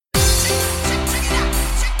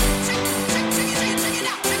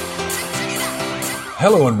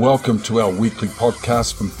Hello and welcome to our weekly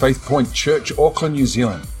podcast from Faith Point Church, Auckland, New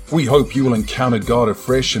Zealand. We hope you will encounter God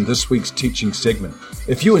afresh in this week's teaching segment.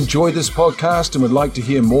 If you enjoy this podcast and would like to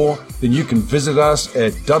hear more, then you can visit us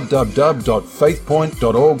at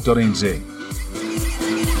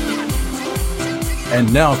www.faithpoint.org.nz.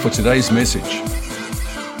 And now for today's message.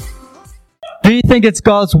 Do you think it's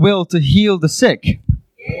God's will to heal the sick?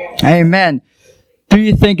 Amen. Do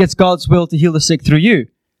you think it's God's will to heal the sick through you?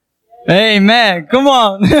 Amen. Come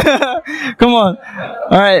on. Come on.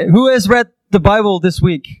 All right. Who has read the Bible this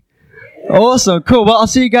week? Awesome. Cool. Well, I'll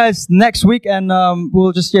see you guys next week, and we're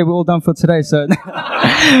all done for today. So, all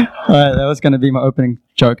right, that was going to be my opening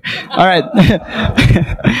joke. All right.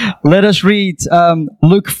 Let us read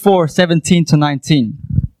Luke 4:17-19.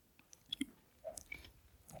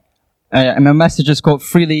 And my message is called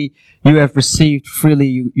 "Freely you have received,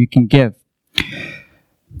 freely you can give."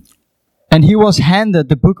 And he was handed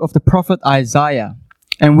the book of the prophet Isaiah.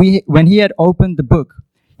 And when he had opened the book,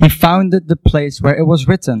 he found the place where it was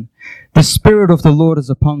written, "The Spirit of the Lord is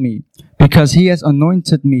upon me, because he has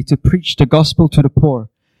anointed me to preach the gospel to the poor.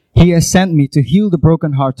 He has sent me to heal the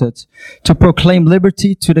brokenhearted, to proclaim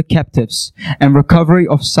liberty to the captives, and recovery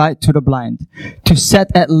of sight to the blind, to set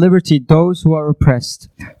at liberty those who are oppressed,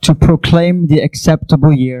 to proclaim the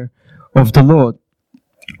acceptable year of the Lord."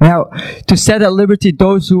 Now, to set at liberty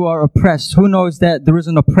those who are oppressed, who knows that there is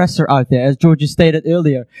an oppressor out there? As Georgie stated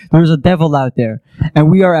earlier, there is a devil out there, and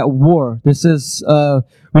we are at war. This is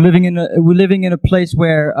we're living in a place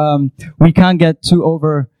where we can't get too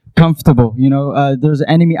over comfortable. There's an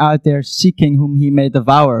enemy out there seeking whom he may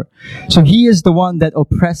devour. So he is the one that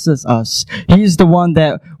oppresses us. He is the one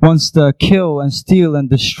that wants to kill and steal and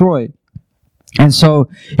destroy. And so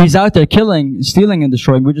he's out there killing, stealing, and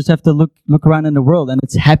destroying. We just have to look around in the world, and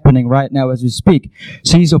it's happening right now as we speak.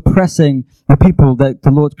 So he's oppressing the people that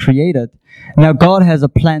the Lord created. Now God has a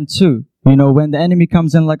plan too. When the enemy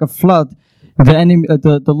comes in like a flood,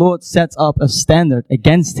 the Lord sets up a standard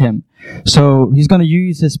against him. So he's going to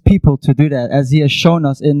use his people to do that, as he has shown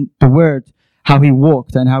us in the Word how he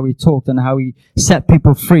walked and how he talked and how he set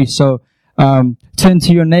people free. So turn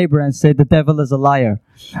to your neighbor and say, "The devil is a liar."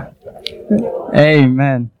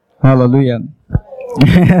 Amen. Hallelujah.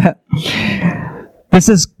 This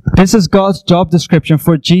is God's job description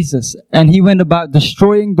for Jesus, and he went about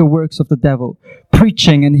destroying the works of the devil,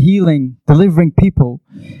 preaching and healing, delivering people.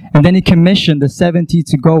 And then he commissioned the 70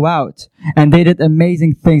 to go out, and they did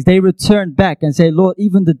amazing things. They returned back and said, "Lord,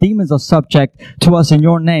 even the demons are subject to us in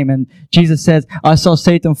your name." And Jesus says, "I saw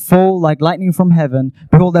Satan fall like lightning from heaven.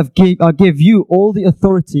 Behold, I'll give you all the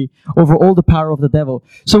authority over all the power of the devil."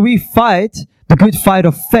 So we fight the good fight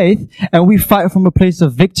of faith, and we fight from a place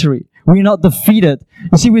of victory. We're not defeated.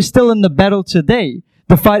 You see, we're still in the battle today.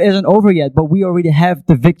 The fight isn't over yet, but we already have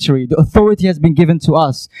the victory. The authority has been given to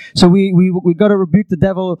us. So we got to rebuke the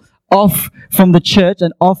devil off from the church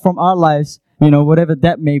and off from our lives, whatever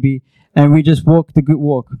that may be. And we just walk the good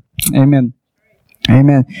walk. Amen.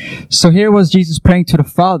 Amen. So here was Jesus praying to the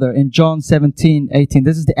Father in John 17:18.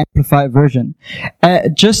 This is the Amplified version.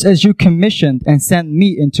 "Just as you commissioned and sent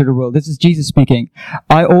me into the world," this is Jesus speaking,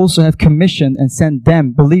 "I also have commissioned and sent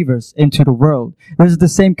them, believers, into the world." This is the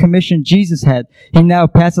same commission Jesus had. He now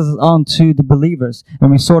passes it on to the believers.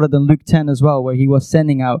 And we saw that in Luke 10 as well, where he was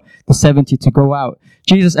sending out the 70 to go out.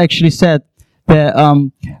 Jesus actually said that,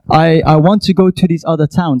 I want to go to these other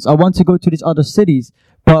towns. I want to go to these other cities.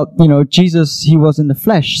 But, Jesus, he was in the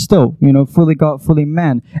flesh still, fully God, fully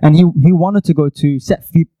man. And he wanted to go to set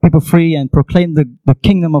people free and proclaim the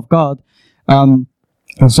kingdom of God. And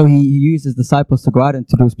so he used his disciples to go out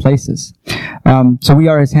into those places. So we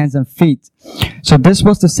are his hands and feet. So this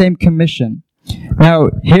was the same commission.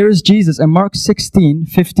 Now, here is Jesus. In Mark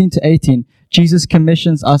 16:15-18, Jesus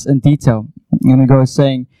commissions us in detail. And he goes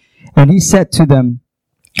saying, "And he said to them,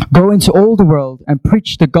 'Go into all the world and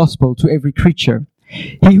preach the gospel to every creature.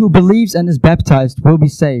 He who believes and is baptized will be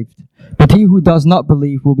saved, but he who does not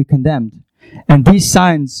believe will be condemned. And these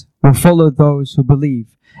signs will follow those who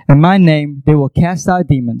believe. In my name they will cast out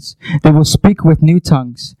demons. They will speak with new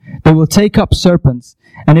tongues. They will take up serpents.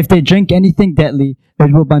 And if they drink anything deadly,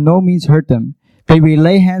 it will by no means hurt them. They will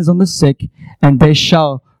lay hands on the sick, and they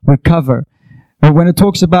shall recover.'" But when it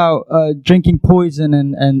talks about drinking poison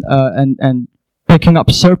and picking up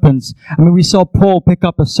serpents, we saw Paul pick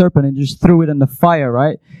up a serpent and just threw it in the fire,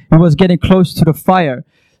 right? He was getting close to the fire.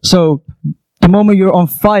 So the moment you're on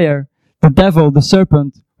fire, the devil, the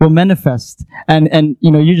serpent, will manifest. And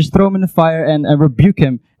you just throw him in the fire and rebuke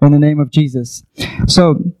him in the name of Jesus.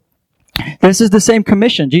 So This is the same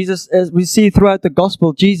commission. Jesus, as we see throughout the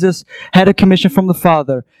gospel, Jesus had a commission from the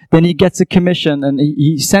Father. Then he gets a commission, and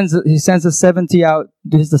he sends the 70 out,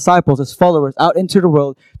 his disciples, his followers, out into the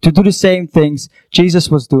world to do the same things Jesus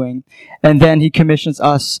was doing. And then he commissions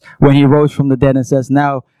us when he rose from the dead and says,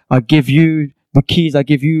 now I give you the keys, I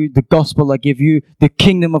give you the gospel, I give you the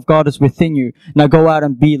kingdom of God is within you. Now go out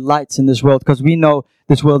and be lights in this world, because we know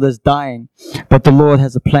this world is dying, but the Lord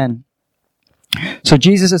has a plan. So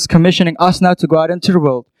Jesus is commissioning us now to go out into the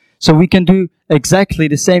world so we can do exactly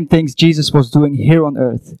the same things Jesus was doing here on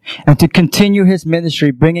earth, and to continue his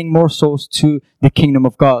ministry, bringing more souls to the kingdom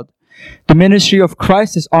of God. The ministry of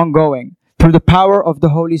Christ is ongoing through the power of the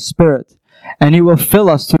Holy Spirit, and he will fill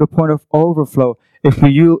us to the point of overflow if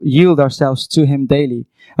we yield ourselves to him daily.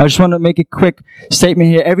 I just want to make a quick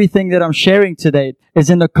statement here. Everything that I'm sharing today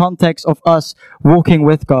is in the context of us walking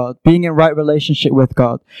with God, being in right relationship with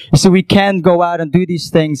God. So we can go out and do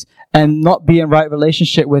these things and not be in right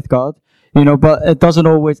relationship with God, but it doesn't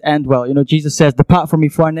always end well. Jesus says, depart from me,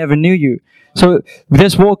 for I never knew you. So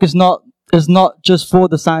this walk is not just for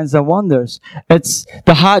the signs and wonders. It's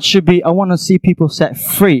the heart should be, I want to see people set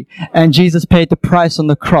free. And Jesus paid the price on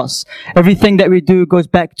the cross. Everything that we do goes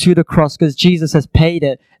back to the cross because Jesus has paid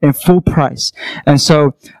it in full price. And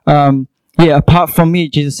so, apart from me,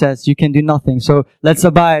 Jesus says, you can do nothing. So let's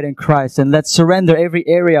abide in Christ and let's surrender every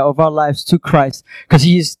area of our lives to Christ because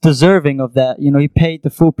he is deserving of that. He paid the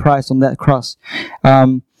full price on that cross.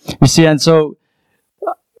 You see, and so,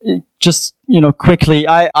 just, quickly,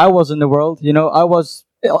 I was in the world, I was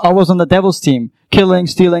on the devil's team, killing,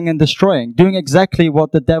 stealing, and destroying, doing exactly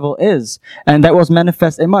what the devil is. And that was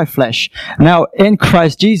manifest in my flesh. Now, in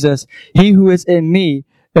Christ Jesus, he who is in me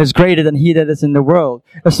is greater than he that is in the world.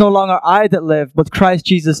 It's no longer I that live, but Christ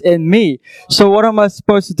Jesus in me. So what am I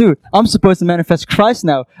supposed to do? I'm supposed to manifest Christ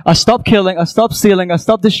now. I stop killing, I stop stealing, I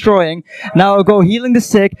stop destroying. Now I go healing the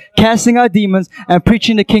sick, casting out demons, and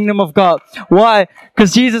preaching the kingdom of God. Why?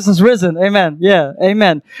 Because Jesus is risen. Amen. Yeah,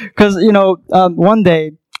 amen. Because, one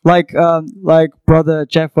day, like Brother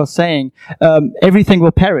Jeff was saying, everything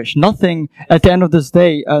will perish. Nothing at the end of this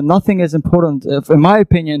day, nothing is important. In my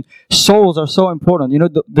opinion, souls are so important.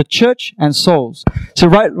 The church and souls. So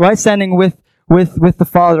right standing with the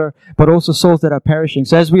Father, but also souls that are perishing.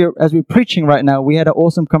 So as we're preaching right now, we had an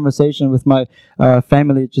awesome conversation with my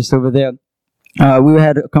family just over there. We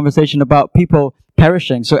had a conversation about people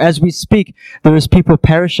perishing. So as we speak, there is people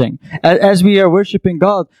perishing. As we are worshiping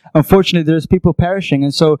God, unfortunately, there is people perishing.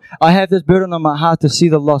 And so I have this burden on my heart to see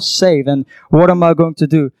the lost saved. And what am I going to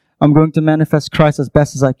do? I'm going to manifest Christ as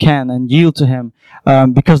best as I can and yield to him.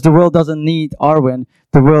 Because the world doesn't need Arwen.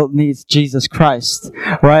 The world needs Jesus Christ,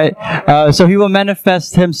 right? So he will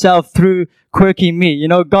manifest himself through quirky me.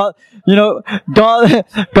 God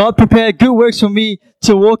prepared good works for me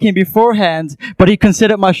to walk in beforehand, but he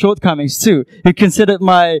considered my shortcomings too. He considered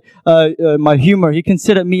my humor. He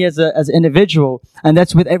considered me as an individual, and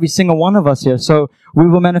that's with every single one of us here. So we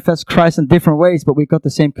will manifest Christ in different ways, but we got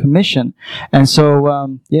the same commission. And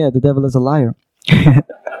so, the devil is a liar.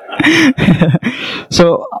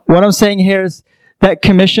 So what I'm saying here is that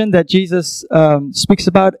commission that Jesus speaks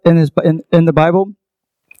about in the Bible,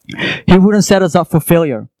 he wouldn't set us up for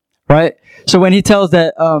failure, right? So when he tells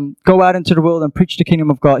that go out into the world and preach the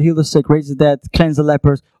kingdom of God, heal the sick, raise the dead, cleanse the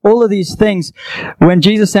lepers, all of these things, when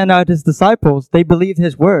Jesus sent out his disciples, they believed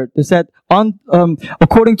his word. They said,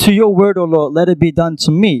 according to your word, O Lord, let it be done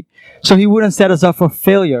to me. So he wouldn't set us up for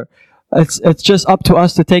failure. It's just up to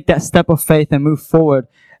us to take that step of faith and move forward.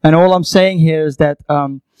 And all I'm saying here is that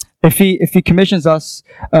if he commissions us,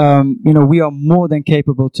 we are more than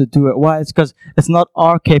capable to do it. Why? It's because it's not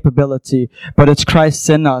our capability, but it's Christ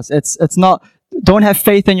in us. It's not, don't have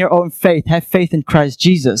faith in your own faith. Have faith in Christ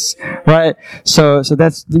Jesus, right? So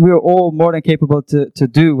we're all more than capable to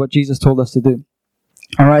do what Jesus told us to do.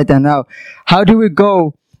 All right, then now, how do we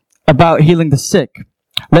go about healing the sick?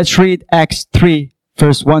 Let's read Acts 3,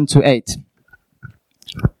 verse 1 to 8.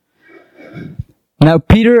 Now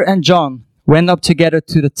Peter and John went up together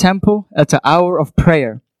to the temple at the hour of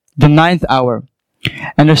prayer, the 9th hour.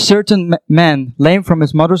 And a certain man, lame from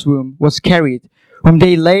his mother's womb, was carried, whom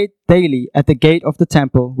they laid daily at the gate of the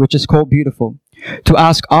temple, which is called Beautiful, to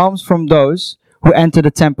ask alms from those who enter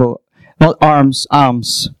the temple. Not alms.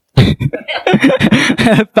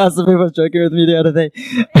 Pastor P was joking with me the other day.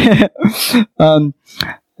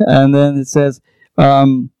 And then it says,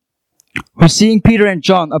 who seeing Peter and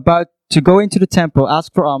John about to go into the temple,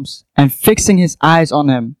 ask for alms, and fixing his eyes on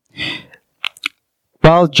him.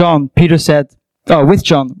 With John, Peter said, look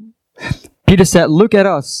at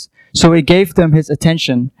us. So he gave them his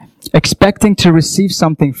attention, expecting to receive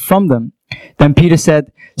something from them. Then Peter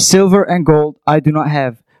said, "Silver and gold I do not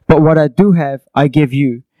have, but what I do have I give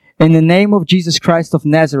you. In the name of Jesus Christ of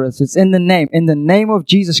Nazareth," it's in the name of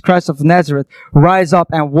Jesus Christ of Nazareth, "rise up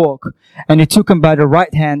and walk." And he took him by the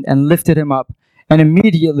right hand and lifted him up. And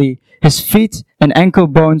immediately his feet and ankle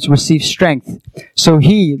bones received strength. So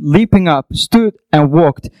he, leaping up, stood and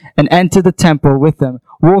walked and entered the temple with them,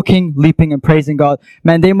 walking, leaping, and praising God.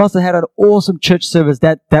 Man, they must have had an awesome church service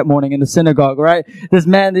that morning in the synagogue, right? This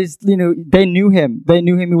man is, they knew him. They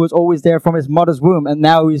knew him. He was always there from his mother's womb. And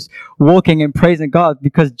now he's walking and praising God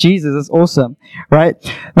because Jesus is awesome, right?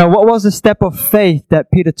 Now, what was the step of faith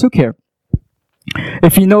that Peter took here?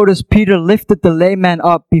 If you notice, Peter lifted the lame man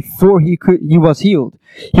up before he was healed.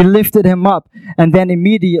 He lifted him up, and then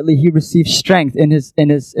immediately he received strength in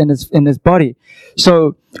his body.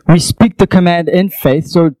 So we speak the command in faith.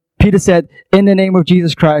 So Peter said, "In the name of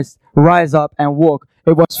Jesus Christ, rise up and walk."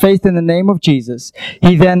 It was faith in the name of Jesus.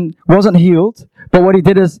 He then wasn't healed, but what he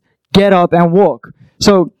did is get up and walk.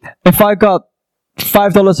 So if I got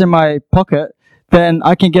 $5 in my pocket, then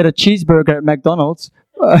I can get a cheeseburger at McDonald's.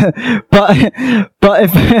 But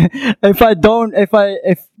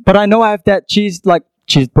I know I have that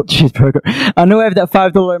cheeseburger. I know I have that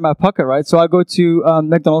 $5 in my pocket, right? So I go to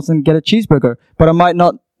McDonald's and get a cheeseburger, but I might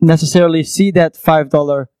not necessarily see that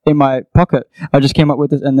 $5 in my pocket. I just came up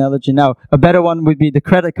with this analogy now. A better one would be the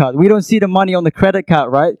credit card. We don't see the money on the credit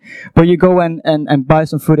card, right? But you go and buy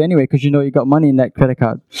some food anyway because you know you got money in that credit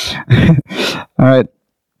card. All right.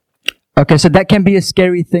 Okay, so that can be a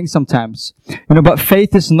scary thing sometimes. But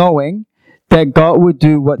faith is knowing that God would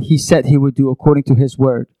do what he said he would do according to his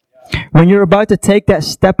word. When you're about to take that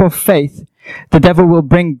step of faith, the devil will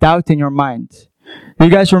bring doubt in your mind. You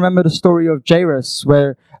guys remember the story of Jairus,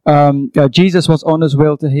 where Jesus was on his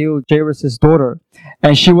way to heal Jairus' daughter,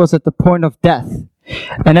 and she was at the point of death.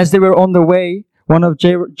 And as they were on the way, one of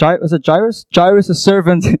Jairus'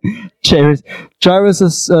 servants,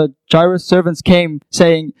 Jairus' servants came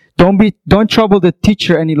saying, "Don't trouble the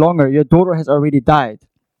teacher any longer. Your daughter has already died."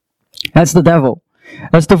 That's the devil.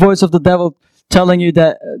 That's the voice of the devil telling you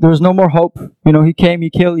that there's no more hope. He came, he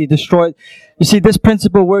killed, he destroyed. You see, this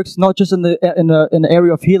principle works not just in the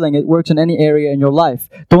area of healing. It works in any area in your life.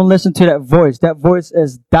 Don't listen to that voice. That voice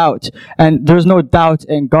is doubt, and there's no doubt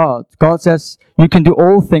in God. God says, "You can do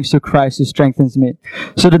all things through Christ who strengthens me."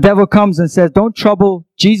 So the devil comes and says, "Don't trouble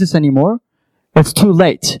Jesus anymore. It's too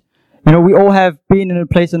late." We all have been in a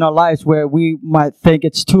place in our lives where we might think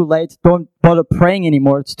it's too late. Don't bother praying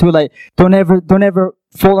anymore. It's too late. Don't ever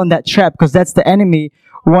fall in that trap, because that's the enemy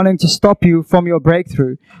wanting to stop you from your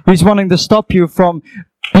breakthrough. He's wanting to stop you from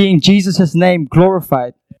being Jesus' name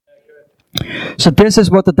glorified. So this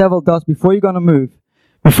is what the devil does before you're going to move,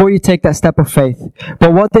 before you take that step of faith.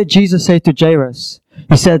 But what did Jesus say to Jairus?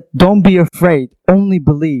 He said, "Don't be afraid, only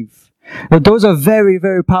believe." Now, those are very,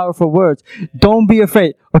 very powerful words. Don't be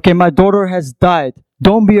afraid. Okay, my daughter has died.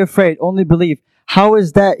 Don't be afraid, only believe. How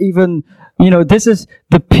is that even, this is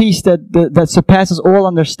the peace that surpasses all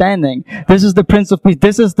understanding. This is the Prince of Peace.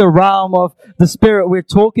 This is the realm of the Spirit we're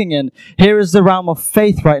talking in. Here is the realm of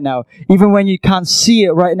faith right now. Even when you can't see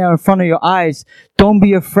it right now in front of your eyes, don't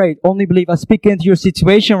be afraid. Only believe. I speak into your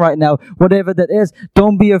situation right now, whatever that is.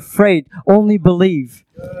 Don't be afraid. Only believe.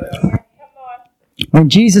 When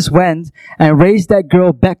Jesus went and raised that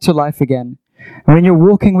girl back to life again, when you're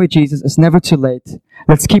walking with Jesus, it's never too late.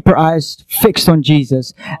 Let's keep our eyes fixed on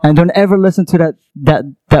Jesus, and don't ever listen to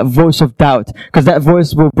that voice of doubt, because that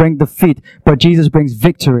voice will bring defeat, but Jesus brings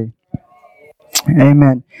victory.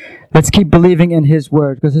 Amen. Let's keep believing in his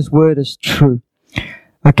word, because his word is true.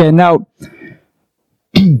 Okay, now,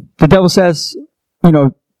 the devil says,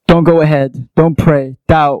 don't go ahead, don't pray,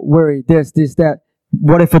 doubt, worry, this, that.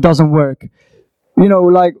 What if it doesn't work?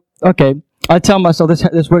 Okay, I tell myself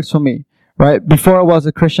this works for me, right? Before I was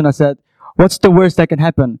a Christian, I said, what's the worst that can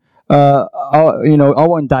happen? I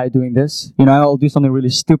won't die doing this. I'll do something really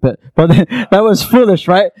stupid. But that was foolish,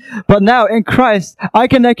 right? But now in Christ, I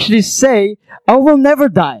can actually say, I will never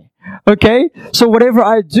die. Okay? So whatever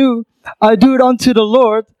I do it unto the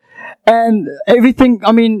Lord, and everything,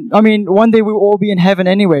 one day we will all be in heaven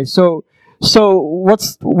anyway. So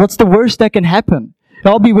what's the worst that can happen?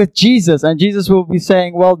 I'll be with Jesus, and Jesus will be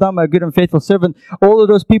saying, "Well done, my good and faithful servant." All of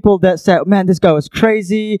those people that said, "Man, this guy was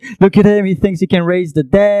crazy. Look at him. He thinks he can raise the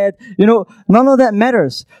dead." None of that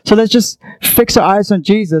matters. So let's just fix our eyes on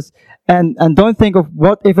Jesus and don't think of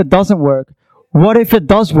what if it doesn't work. What if it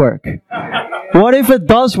does work? What if it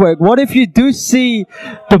does work? What if you do see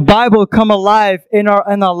the Bible come alive in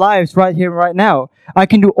our lives right here, right now? I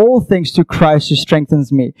can do all things through Christ who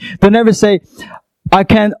strengthens me. Don't ever say, I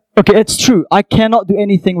can't okay, it's true. I cannot do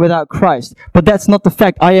anything without Christ. But that's not the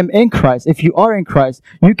fact. I am in Christ. If you are in Christ,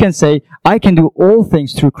 you can say, I can do all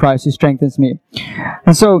things through Christ who strengthens me.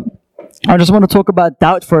 And so, I just want to talk about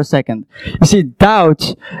doubt for a second. You see,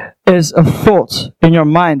 doubt is a thought in your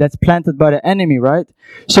mind that's planted by the enemy, right?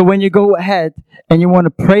 So when you go ahead and you want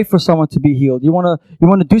to pray for someone to be healed, you want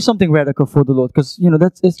to do something radical for the Lord, because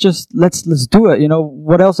it's just let's do it.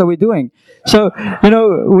 What else are we doing? So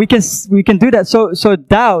we can do that. So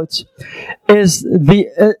doubt is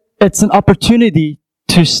it's an opportunity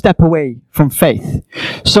to step away from faith.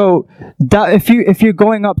 So if you're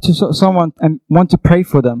going up to someone and want to pray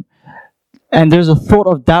for them, and there's a thought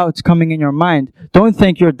of doubt coming in your mind, don't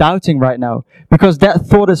think you're doubting right now, because that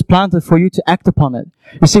thought is planted for you to act upon it.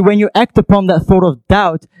 You see, when you act upon that thought of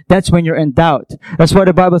doubt, that's when you're in doubt. That's why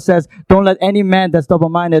the Bible says, don't let any man that's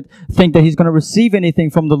double-minded think that he's going to receive anything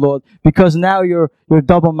from the Lord, because now you're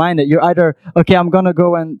double-minded. You're either, okay, I'm going to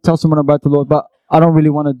go and tell someone about the Lord, but I don't really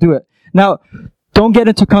want to do it. Now, don't get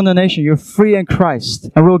into condemnation. You're free in Christ.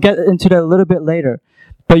 And we'll get into that a little bit later.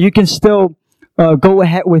 But you can still go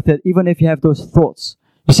ahead with it, even if you have those thoughts.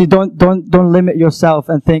 You see, don't limit yourself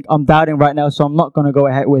and think, I'm doubting right now, so I'm not going to go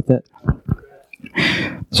ahead with it.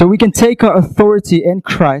 So we can take our authority in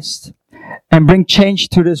Christ and bring change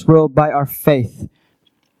to this world by our faith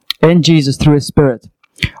in Jesus through His Spirit.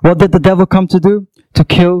 What did the devil come to do? To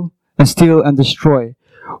kill and steal and destroy.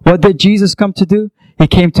 What did Jesus come to do? He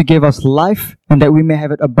came to give us life and that we may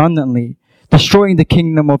have it abundantly, destroying the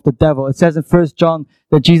kingdom of the devil. It says in 1 John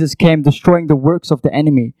that Jesus came destroying the works of the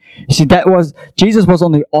enemy. You see, Jesus was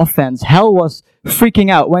on the offense. Hell was freaking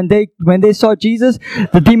out. When they saw Jesus,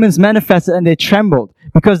 the demons manifested and they trembled,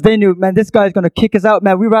 because they knew, man, this guy's going to kick us out.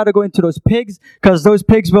 Man, we'd rather go into those pigs, because those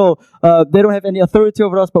pigs they don't have any authority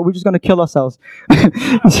over us, but we're just going to kill ourselves.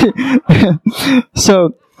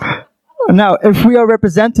 So, now, if we are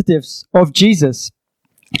representatives of Jesus,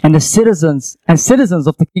 and the citizens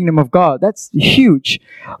of the kingdom of God, that's huge.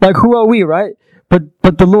 Like, who are we, right?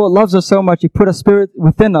 But the Lord loves us so much, He put a spirit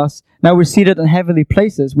within us. Now we're seated in heavenly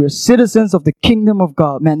places. We're citizens of the kingdom of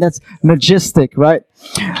God. Man, that's majestic, right?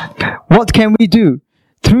 What can we do?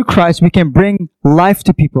 Through Christ, we can bring life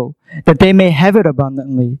to people, that they may have it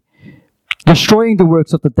abundantly, destroying the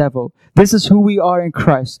works of the devil. This is who we are in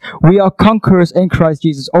Christ. We are conquerors in Christ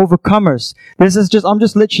Jesus, overcomers. I'm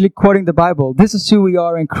just literally quoting the Bible. This is who we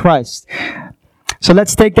are in Christ. So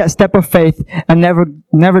let's take that step of faith and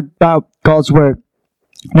never doubt God's word.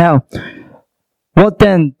 Now, what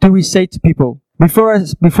then do we say to people? Before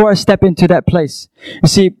I step into that place, you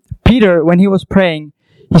see, Peter, when he was praying,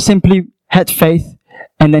 he simply had faith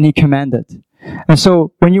and then he commanded. And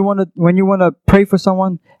so when you want to pray for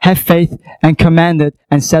someone, have faith and command it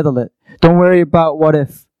and settle it. Don't worry about what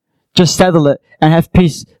if. Just settle it and have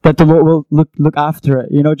peace that the Lord will look after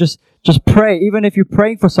it. Just pray. Even if you're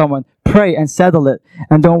praying for someone, pray and settle it,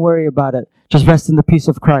 and don't worry about it. Just rest in the peace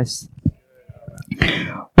of Christ.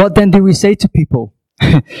 What then do we say to people?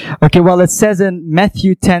 Okay, well, it says in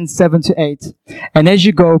Matthew 10:7-8, and as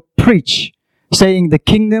you go, preach, saying the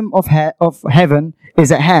kingdom of heaven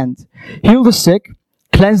is at hand. Heal the sick,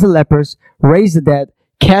 cleanse the lepers, raise the dead,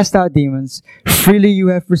 cast out demons. Freely you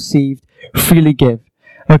have received, freely give.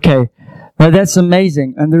 Okay, now that's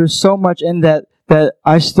amazing. And there's so much in that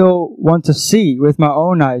I still want to see with my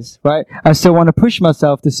own eyes, right? I still want to push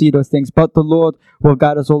myself to see those things, but the Lord will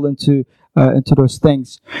guide us all into those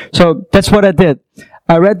things. So that's what I did.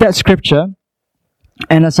 I read that scripture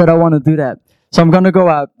and I said, I want to do that. So I'm going to go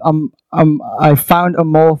out. I found a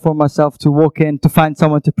mall for myself to walk in to find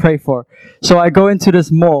someone to pray for. So I go into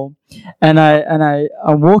this mall and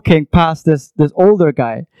I'm walking past this older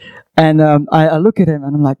guy. And I look at him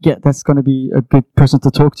and I'm like, yeah, that's going to be a good person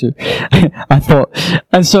to talk to, I thought.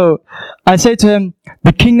 And so I say to him,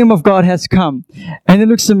 the kingdom of God has come. And he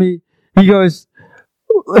looks at me, he goes,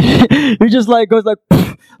 he just goes like,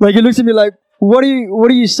 he looks at me like, what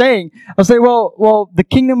are you saying? I say, well, the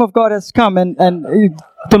kingdom of God has come and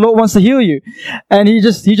the Lord wants to heal you. And he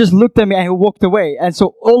just looked at me and he walked away. And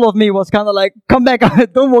so all of me was kind of like, come back,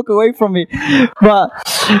 don't walk away from me. But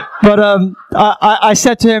I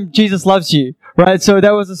said to him, Jesus loves you. Right? So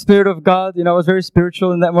that was the Spirit of God. I was very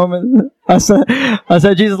spiritual in that moment. I said,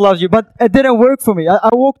 Jesus loves you. But it didn't work for me. I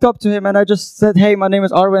walked up to him and I just said, hey, my name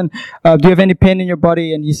is Arwen. Do you have any pain in your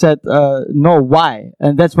body? And he said, no, why?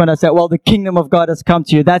 And that's when I said, well, the kingdom of God has come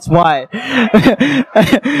to you. That's why.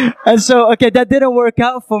 And so, okay, that didn't work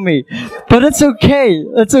out for me. But it's okay.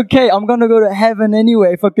 It's okay. I'm going to go to heaven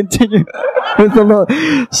anyway if I continue with the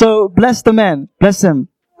Lord. So bless the man. Bless him.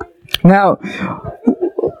 Now,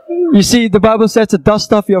 you see, the Bible says to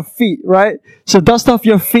dust off your feet, right? So dust off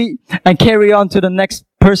your feet and carry on to the next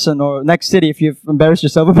person or next city if you've embarrassed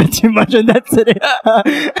yourself a bit too much in that city.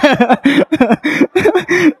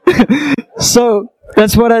 So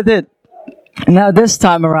that's what I did. Now this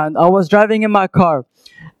time around, I was driving in my car,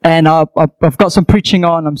 and I've got some preaching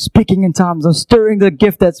on. I'm speaking in tongues. I'm stirring the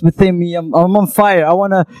gift that's within me. I'm on fire. I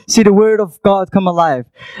want to see the word of God come alive.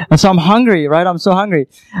 And so I'm hungry, right? I'm so hungry.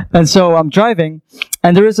 And so I'm driving,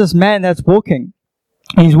 and there is this man that's walking.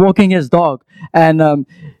 He's walking his dog, and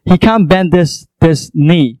he can't bend this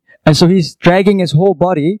knee. And so he's dragging his whole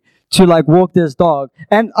body to like walk this dog.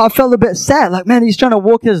 And I felt a bit sad. Like, man, he's trying to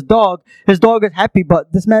walk his dog. His dog is happy,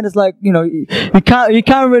 but this man is like, you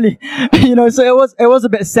can't really, so it was a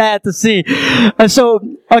bit sad to see. And so,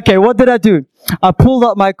 okay, what did I do? I pulled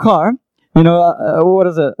out my car, what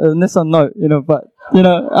is it? A Nissan Note, but,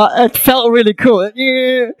 it felt really cool.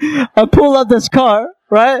 I pulled out this car,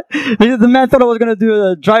 right? The man thought I was going to do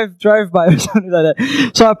a drive-by or something like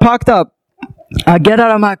that. So I parked up. I get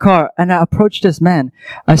out of my car and I approach this man.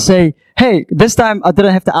 I say, hey, this time I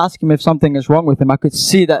didn't have to ask him if something is wrong with him. I could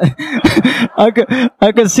see that, I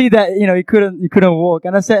could see that, he couldn't walk.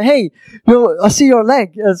 And I said, hey, I see your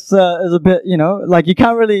leg is a bit, like you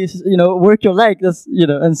can't really, work your leg. That's,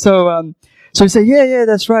 and so he said, yeah,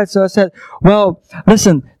 that's right. So I said, well,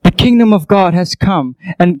 listen, the kingdom of God has come,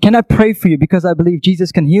 and can I pray for you because I believe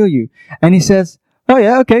Jesus can heal you? And he says, oh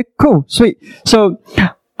yeah, okay, cool, sweet. So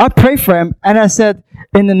I prayed for him, and I said,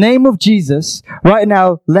 in the name of Jesus, right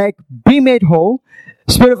now, leg, be made whole.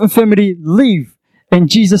 Spirit of infirmity, leave in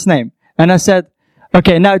Jesus' name. And I said,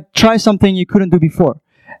 okay, now try something you couldn't do before.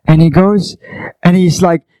 And he goes, and he's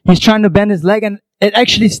trying to bend his leg, and it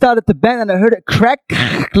actually started to bend, and I heard it crack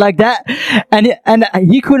like that. And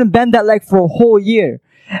he couldn't bend that leg for a whole year.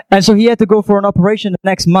 And so he had to go for an operation the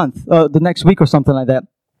next month, the next week or something like that.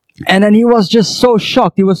 And then he was just so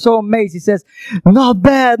shocked. He was so amazed. He says, not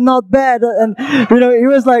bad. And, he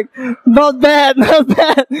was like, not bad.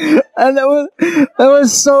 And it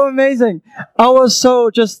was so amazing. I was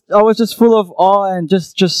just full of awe and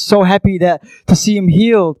just so happy to see him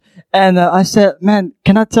healed. And I said, man,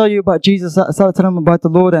 can I tell you about Jesus? I started telling him about the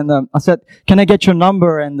Lord. And I said, can I get your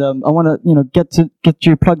number? And I want to, get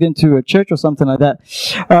you plugged into a church or something like that.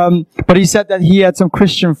 But he said that he had some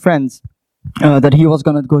Christian friends that he was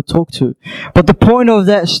going to go talk to. But the point of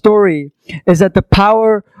that story is that the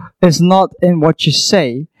power is not in what you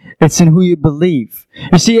say, it's in who you believe.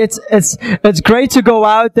 You see, it's great to go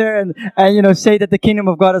out there and say that the kingdom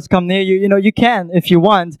of God has come near you. You can if you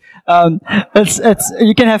want. You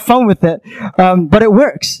can have fun with it. But it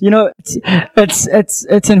works.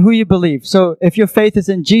 It's in who you believe. So if your faith is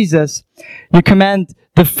in Jesus, you command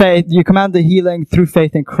the healing through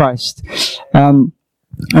faith in Christ.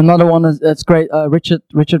 Another one that's great,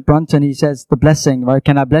 Richard Brunton, he says, the blessing, right?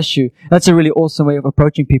 Can I bless you? That's a really awesome way of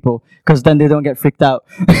approaching people, because then they don't get freaked out.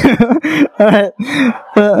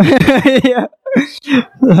 Yeah.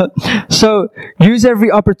 So use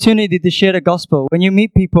every opportunity to share the gospel. When you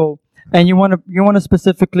meet people and you want to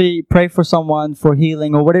specifically pray for someone for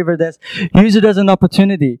healing or whatever it is, use it as an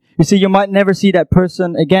opportunity. You see, you might never see that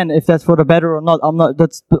person again, if that's for the better or not.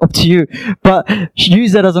 That's up to you. But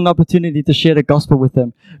use that as an opportunity to share the gospel with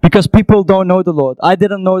them. Because people don't know the Lord. I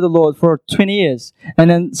didn't know the Lord for 20 years. And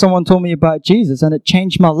then someone told me about Jesus and it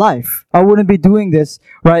changed my life. I wouldn't be doing this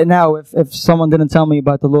right now if someone didn't tell me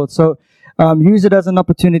about the Lord. So, use it as an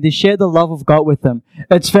opportunity. Share the love of God with them.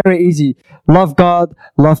 It's very easy. Love God,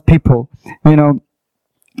 love people.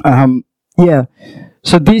 Yeah.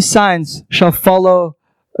 So these signs shall follow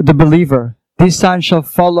the believer. These signs shall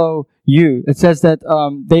follow you. It says that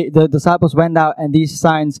the disciples went out and these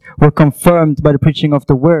signs were confirmed by the preaching of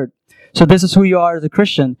the word. So this is who you are as a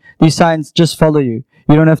Christian. These signs just follow you.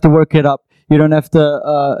 You don't have to work it up. You don't have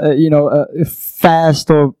to fast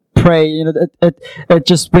or pray. It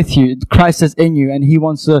just with you. Christ is in you and he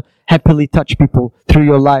wants to happily touch people through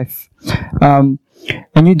your life. And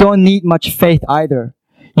you don't need much faith either.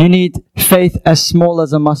 You need faith as small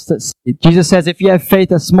as a mustard seed. Jesus says if you have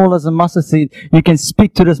faith as small as a mustard seed, you can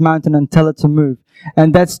speak to this mountain and tell it to move.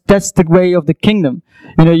 And that's the way of the kingdom.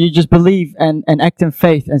 You just believe and act in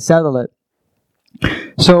faith and settle it.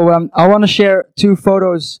 So I want to share 2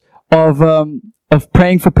 photos of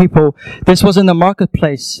praying for people. This was in the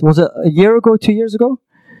marketplace. Was it a year ago, 2 years ago?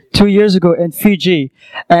 2 years ago in Fiji.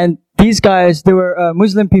 And these guys, they were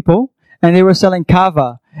Muslim people, and they were selling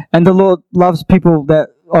kava. And the Lord loves people that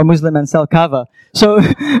are Muslim and sell kava. So,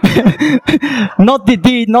 not the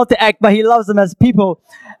deed, not the act, but he loves them as people.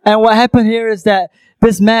 And what happened here is that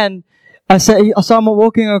this man, I saw him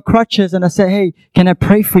walking on crutches, and I said, "Hey, can I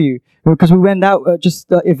pray for you?" Because we went out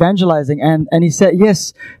evangelizing, and he said,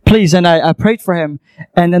 "Yes, please." And I prayed for him,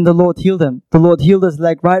 and then the Lord healed him. The Lord healed his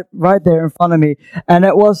leg right there in front of me, and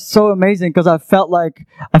it was so amazing because I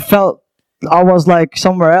felt I was like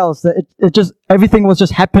somewhere else. It just, everything was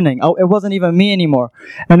just happening. It wasn't even me anymore.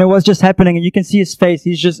 And it was just happening. And you can see his face.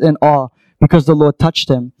 He's just in awe because the Lord touched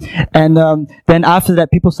him. And then after that,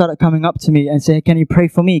 people started coming up to me and saying, "Can you pray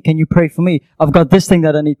for me? Can you pray for me? I've got this thing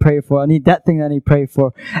that I need prayer for. I need that thing that I need prayer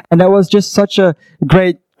for." And that was just such a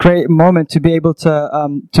great moment to be able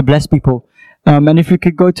to bless people. And if you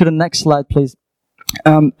could go to the next slide, please.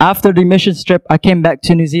 After the mission trip, I came back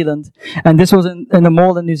to New Zealand, and this was in the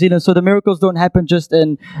mall in New Zealand. So the miracles don't happen just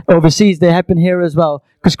in overseas; they happen here as well,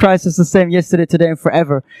 because Christ is the same yesterday, today, and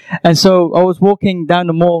forever. And so I was walking down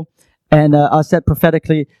the mall, and I said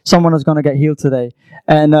prophetically, someone is going to get healed today.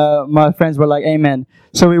 And my friends were like, "Amen."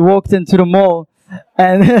 So we walked into the mall,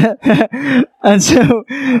 and and so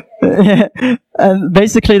yeah, and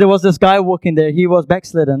basically there was this guy walking there. He was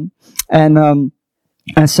backslidden, and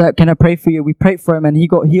said, "Can I pray for you?" We prayed for him, and he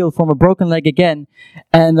got healed from a broken leg again.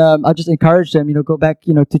 And I just encouraged him, go back,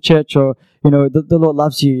 to church, or the Lord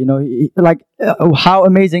loves you. How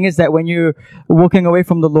amazing is that when you're walking away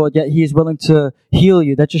from the Lord, yet He is willing to heal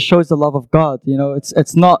you? That just shows the love of God.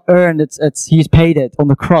 It's not earned. It's He's paid it on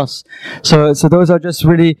the cross. So those are just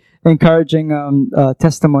really encouraging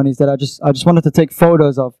testimonies that I just wanted to take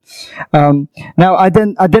photos of. Now I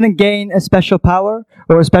didn't gain a special power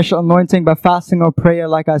or a special anointing by fasting or prayer.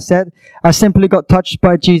 Like I said, I simply got touched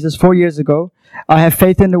by Jesus 4 years ago. I have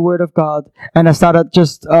faith in the Word of God, and I started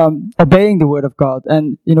just obeying the Word of God,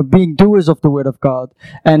 and being doers of the Word of God,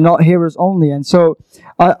 and not hearers only. And so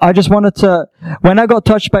I just wanted to, when I got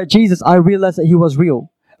touched by Jesus, I realized that He was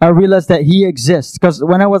real. I realized that He exists. Because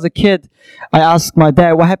when I was a kid, I asked my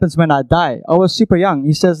dad, "What happens when I die?" I was super young.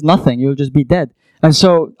 He says, "Nothing. You'll just be dead." And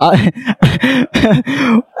so, and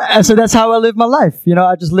so that's how I live my life.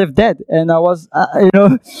 I just lived dead, and I was,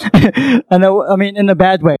 and I mean, in a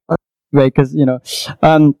bad way, because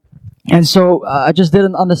and so I just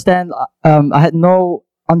didn't understand. I had no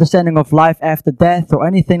understanding of life after death or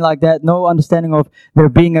anything like that. No understanding of there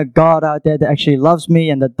being a God out there that actually loves me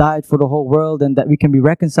and that died for the whole world and that we can be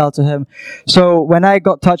reconciled to Him. So when I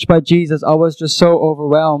got touched by Jesus, I was just so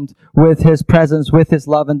overwhelmed with His presence, with His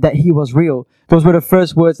love, and that He was real. Those were the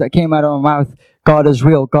first words that came out of my mouth. God is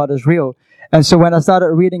real. God is real. And so when I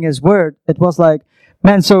started reading His Word, it was like,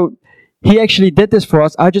 man, so He actually did this for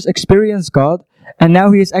us. I just experienced God, and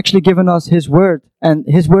now He has actually given us His Word, and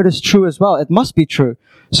His Word is true as well. It must be true.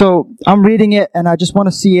 So I'm reading it, and I just want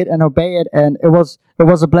to see it and obey it. And it was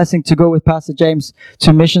a blessing to go with Pastor James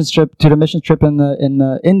to the mission trip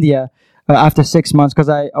in India after 6 months, because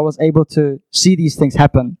I was able to see these things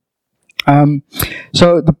happen.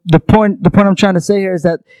 So the point I'm trying to say here is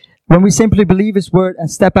that when we simply believe His Word and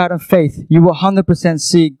step out in faith, you will 100%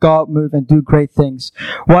 see God move and do great things.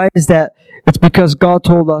 Why is that? It's because God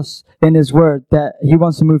told us in His Word that He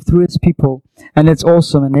wants to move through His people, and it's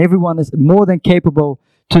awesome, and everyone is more than capable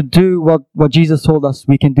to do what Jesus told us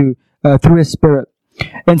we can do through His Spirit.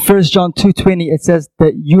 In 1 John 2:20, it says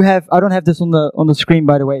that you have, I don't have this on the screen,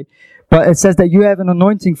 by the way, but it says that you have an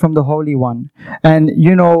anointing from the Holy One, and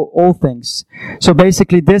you know all things. So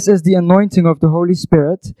basically, this is the anointing of the Holy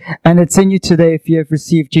Spirit, and it's in you today if you have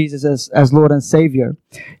received Jesus as Lord and Savior.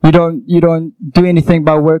 You don't do anything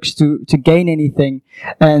by works to gain anything,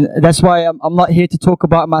 and that's why I'm not here to talk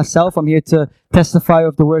about myself. I'm here to testify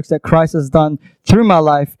of the works that Christ has done through my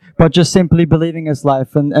life, but just simply believing His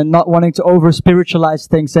life and not wanting to over spiritualize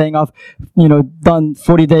things, saying I've done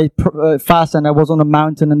 40-day fast and I was on a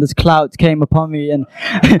mountain and this cloud came upon me and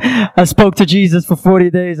I spoke to Jesus for 40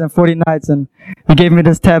 days and 40 nights and He gave me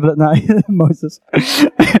this tablet now. Moses.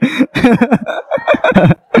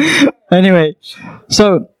 Anyway,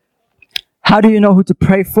 so how do you know who to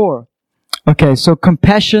pray for? Okay, so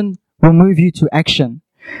compassion will move you to action.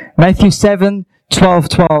 Matthew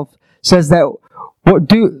 7:12 says that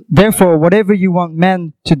therefore whatever you want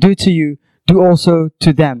men to do to you, do also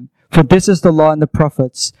to them. For this is the law and the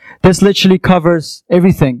prophets. This literally covers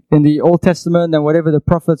everything in the Old Testament and whatever the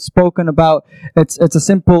prophets spoken about. It's a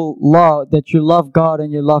simple law that you love God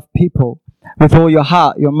and you love people with all your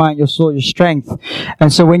heart, your mind, your soul, your strength.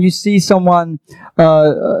 And so when you see someone,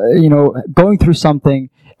 going through something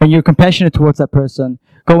and you're compassionate towards that person,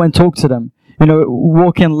 go and talk to them.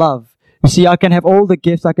 Walk in love. You see, I can have all the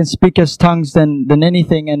gifts. I can speak as tongues than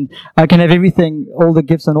anything, and I can have everything, all the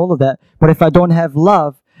gifts and all of that. But if I don't have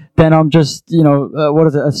love, then I'm just,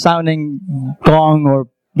 a sounding gong or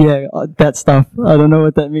Yeah, that stuff. I don't know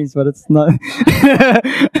what that means, but it's not.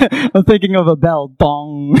 I'm thinking of a bell.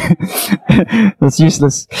 Bong. That's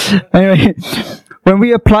useless. Anyway, when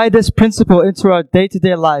we apply this principle into our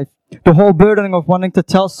day-to-day life, the whole burden of wanting to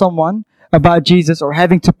tell someone about Jesus or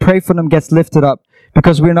having to pray for them gets lifted up,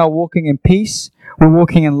 because we're now walking in peace, we're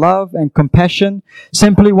walking in love and compassion,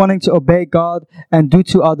 simply wanting to obey God and do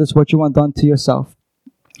to others what you want done to yourself.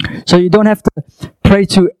 So you don't have to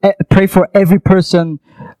pray for every person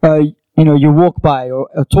you walk by, or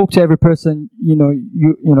talk to every person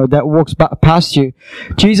that walks past you.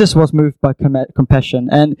 Jesus was moved by compassion,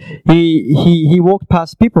 and he walked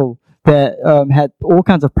past people that had all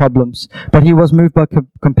kinds of problems, but he was moved by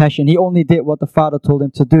compassion. He only did what the Father told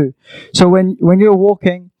him to do. So when you're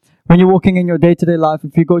walking in your day-to-day life,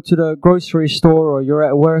 if you go to the grocery store or you're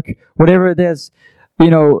at work, whatever it is,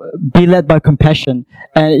 be led by compassion,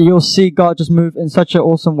 and you'll see God just move in such an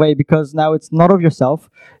awesome way, because now it's not of yourself.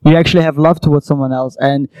 You actually have love towards someone else,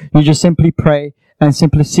 and you just simply pray and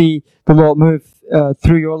simply see the Lord move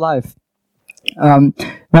through your life.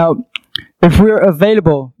 Now, if we're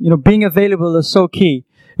available, being available is so key.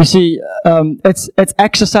 You see, it's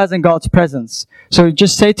exercising God's presence. So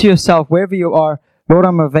just say to yourself, wherever you are, Lord,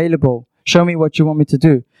 I'm available. Show me what you want me to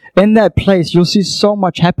do. In that place, you'll see so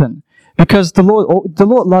much happen, because the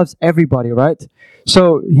Lord loves everybody, right?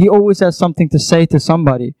 So He always has something to say to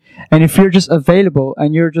somebody. And if you're just available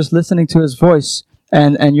and you're just listening to His voice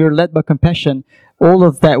and you're led by compassion, all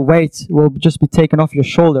of that weight will just be taken off your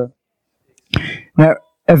shoulder. Now,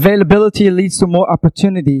 availability leads to more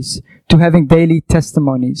opportunities to having daily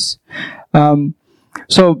testimonies.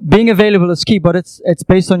 So being available is key, but it's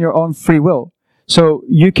based on your own free will. So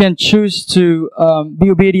you can choose to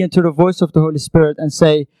be obedient to the voice of the Holy Spirit and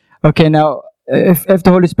say, okay, now if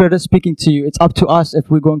the Holy Spirit is speaking to you, it's up to us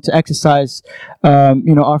if we're going to exercise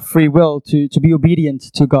our free will to be obedient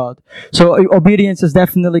to God. So obedience is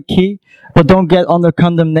definitely key, but don't get under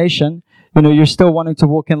condemnation. You're still wanting to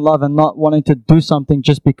walk in love and not wanting to do something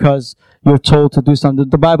just because you're told to do something.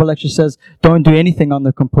 The Bible actually says, don't do anything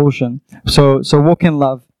under compulsion. So walk in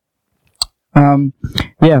love.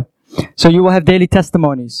 So you will have daily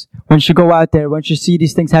testimonies. Once you go out there, once you see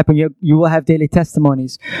these things happen, you will have daily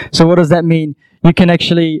testimonies. So what does that mean? You can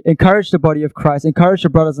actually encourage the body of Christ, encourage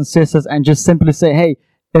your brothers and sisters, and just simply say, hey,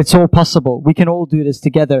 it's all possible. We can all do this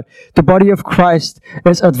together. The body of Christ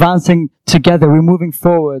is advancing together. We're moving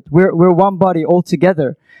forward. We're one body all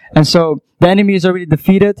together. And so the enemy is already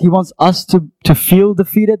defeated. He wants us to feel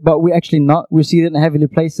defeated, but we're actually not. We're seated in heavenly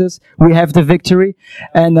places. We have the victory,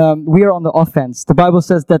 and we are on the offense. The Bible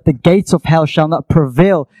says that the gates of hell shall not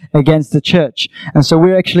prevail against the church. And so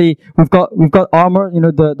we've got armor,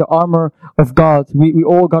 the armor of God. We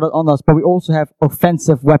all got it on us, but we also have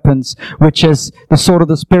offensive weapons, which is the sword of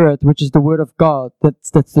the Spirit, which is the word of God. That's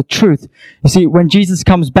the truth. You see, when Jesus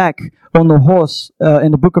comes back on the horse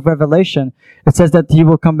in the book of Revelation, it says that He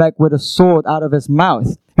will come back with a sword out of His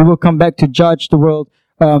mouth. He will come back to judge the world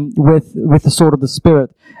with the sword of the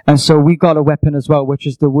Spirit. And so we got a weapon as well, which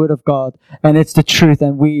is the word of God, and it's the truth,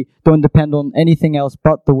 and we don't depend on anything else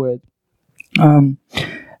but the word.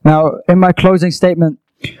 Now, in my closing statement,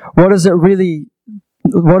 what is it really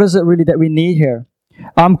that we need here?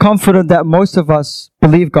 I'm confident that most of us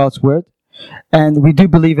believe God's word, and we do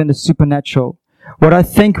believe in the supernatural. What I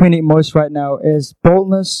think we need most right now is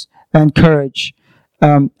boldness and courage,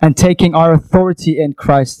 and taking our authority in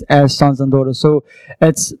Christ as sons and daughters. So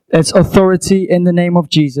it's authority in the name of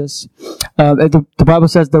Jesus. The Bible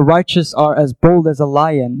says the righteous are as bold as a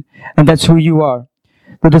lion, and that's who you are.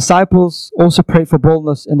 The disciples also prayed for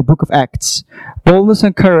boldness in the book of Acts. Boldness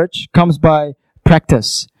and courage comes by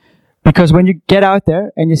practice. Because when you get out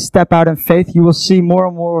there and you step out in faith, you will see more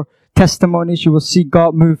and more testimonies. You will see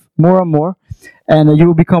God move more and more. And you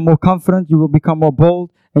will become more confident. You will become more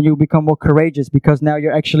bold. And you will become more courageous, because now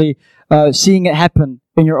you're actually seeing it happen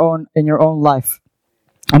in your own life.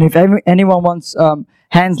 And if anyone wants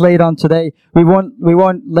hands laid on today, we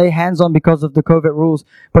won't lay hands on because of the COVID rules.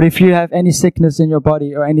 But if you have any sickness in your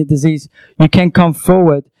body or any disease, you can come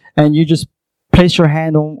forward and you just place your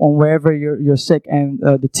hand on wherever you're sick, and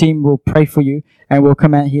the team will pray for you and will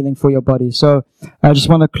command healing for your body. So I just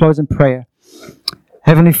want to close in prayer.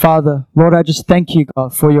 Heavenly Father, Lord, I just thank you,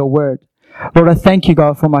 God, for your word. Lord, I thank you,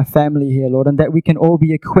 God, for my family here, Lord, and that we can all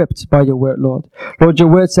be equipped by your word, Lord. Lord, your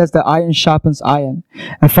word says that iron sharpens iron.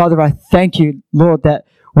 And Father, I thank you, Lord, that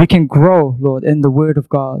we can grow, Lord, in the Word of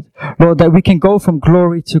God. Lord, that we can go from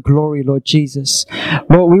glory to glory, Lord Jesus.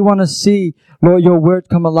 Lord, we want to see, Lord, your Word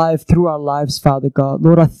come alive through our lives, Father God.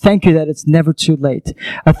 Lord, I thank you that it's never too late.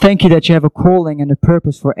 I thank you that you have a calling and a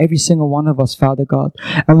purpose for every single one of us, Father God.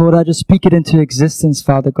 And Lord, I just speak it into existence,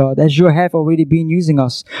 Father God, as you have already been using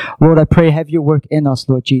us. Lord, I pray, have your work in us,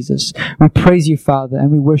 Lord Jesus. We praise you, Father,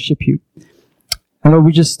 and we worship you. And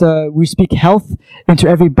Lord, we speak health into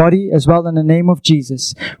every body as well in the name of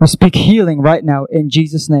Jesus. We speak healing right now in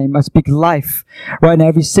Jesus' name. I speak life right now.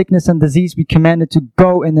 Every sickness and disease we command it to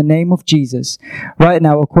go in the name of Jesus. Right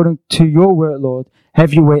now, according to your word, Lord,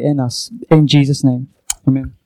 have your way in us. In Jesus' name. Amen.